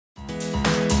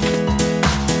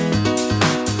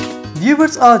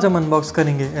Viewers, आज हम unbox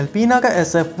करेंगे एल्पीना का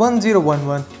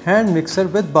SF-1011 hand mixer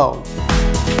with bowl.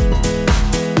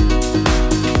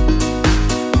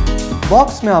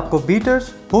 Box में आपको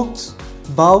beaters, hooks,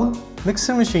 bowl,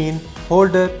 mixer machine,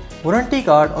 holder, warranty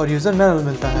card और यूजर मैनुअल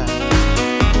मिलता है।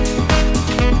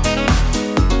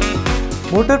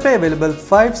 मोटर पे available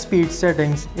 5 speed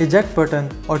settings, eject button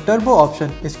और टर्बो ऑप्शन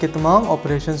इसके तमाम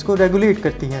ऑपरेशंस को रेगुलेट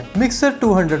करती हैं। मिक्सर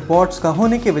 200 वॉट्स का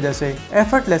होने की वजह से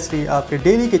एफर्टलेसली आपके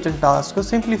डेली किचन टास्क को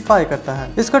सिंप्लीफाई करता है।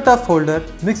 इसका टफ होल्डर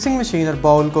मिक्सिंग मशीन और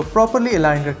बाउल को प्रॉपर्ली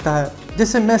अलाइन रखता है,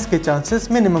 जिससे मेस के चांसेस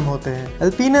मिनिमम होते हैं।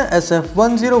 एल्पीना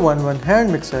SF-1011 हैंड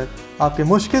मिक्सर आपके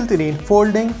मुश्किल तरीन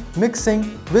फोल्डिंग, मिक्सिंग,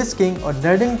 विस्किंग और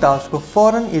नेडिंग टास्क को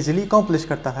फौरन इजीली अकम्प्लिश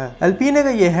करता है। एल्पीना का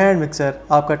ये हैंड मिक्सर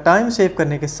आपका टाइम सेव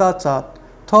करने के साथ साथ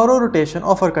थॉरो रोटेशन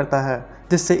ऑफर करता है,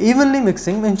 जिससे इवनली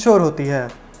मिक्सिंग इंश्योर होती है।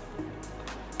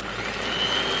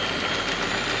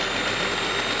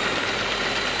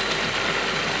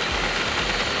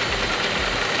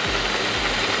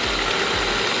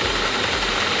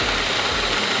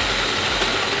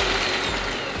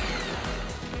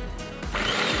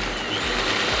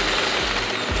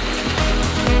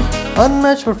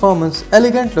 अनमैच परफॉर्मेंस,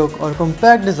 एलिगेंट लुक और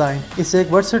कॉम्पैक्ट डिजाइन इसे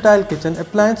एक वर्सेटाइल किचन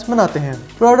अप्लायंस बनाते हैं।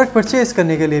 प्रोडक्ट परचेज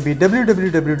करने के लिए भी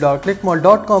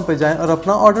www.clickmall.com पर जाएं और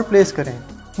अपना ऑर्डर प्लेस करें।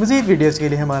 मज़ीद वीडियोस के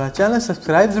लिए हमारा चैनल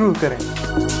सब्सक्राइब जरूर करें।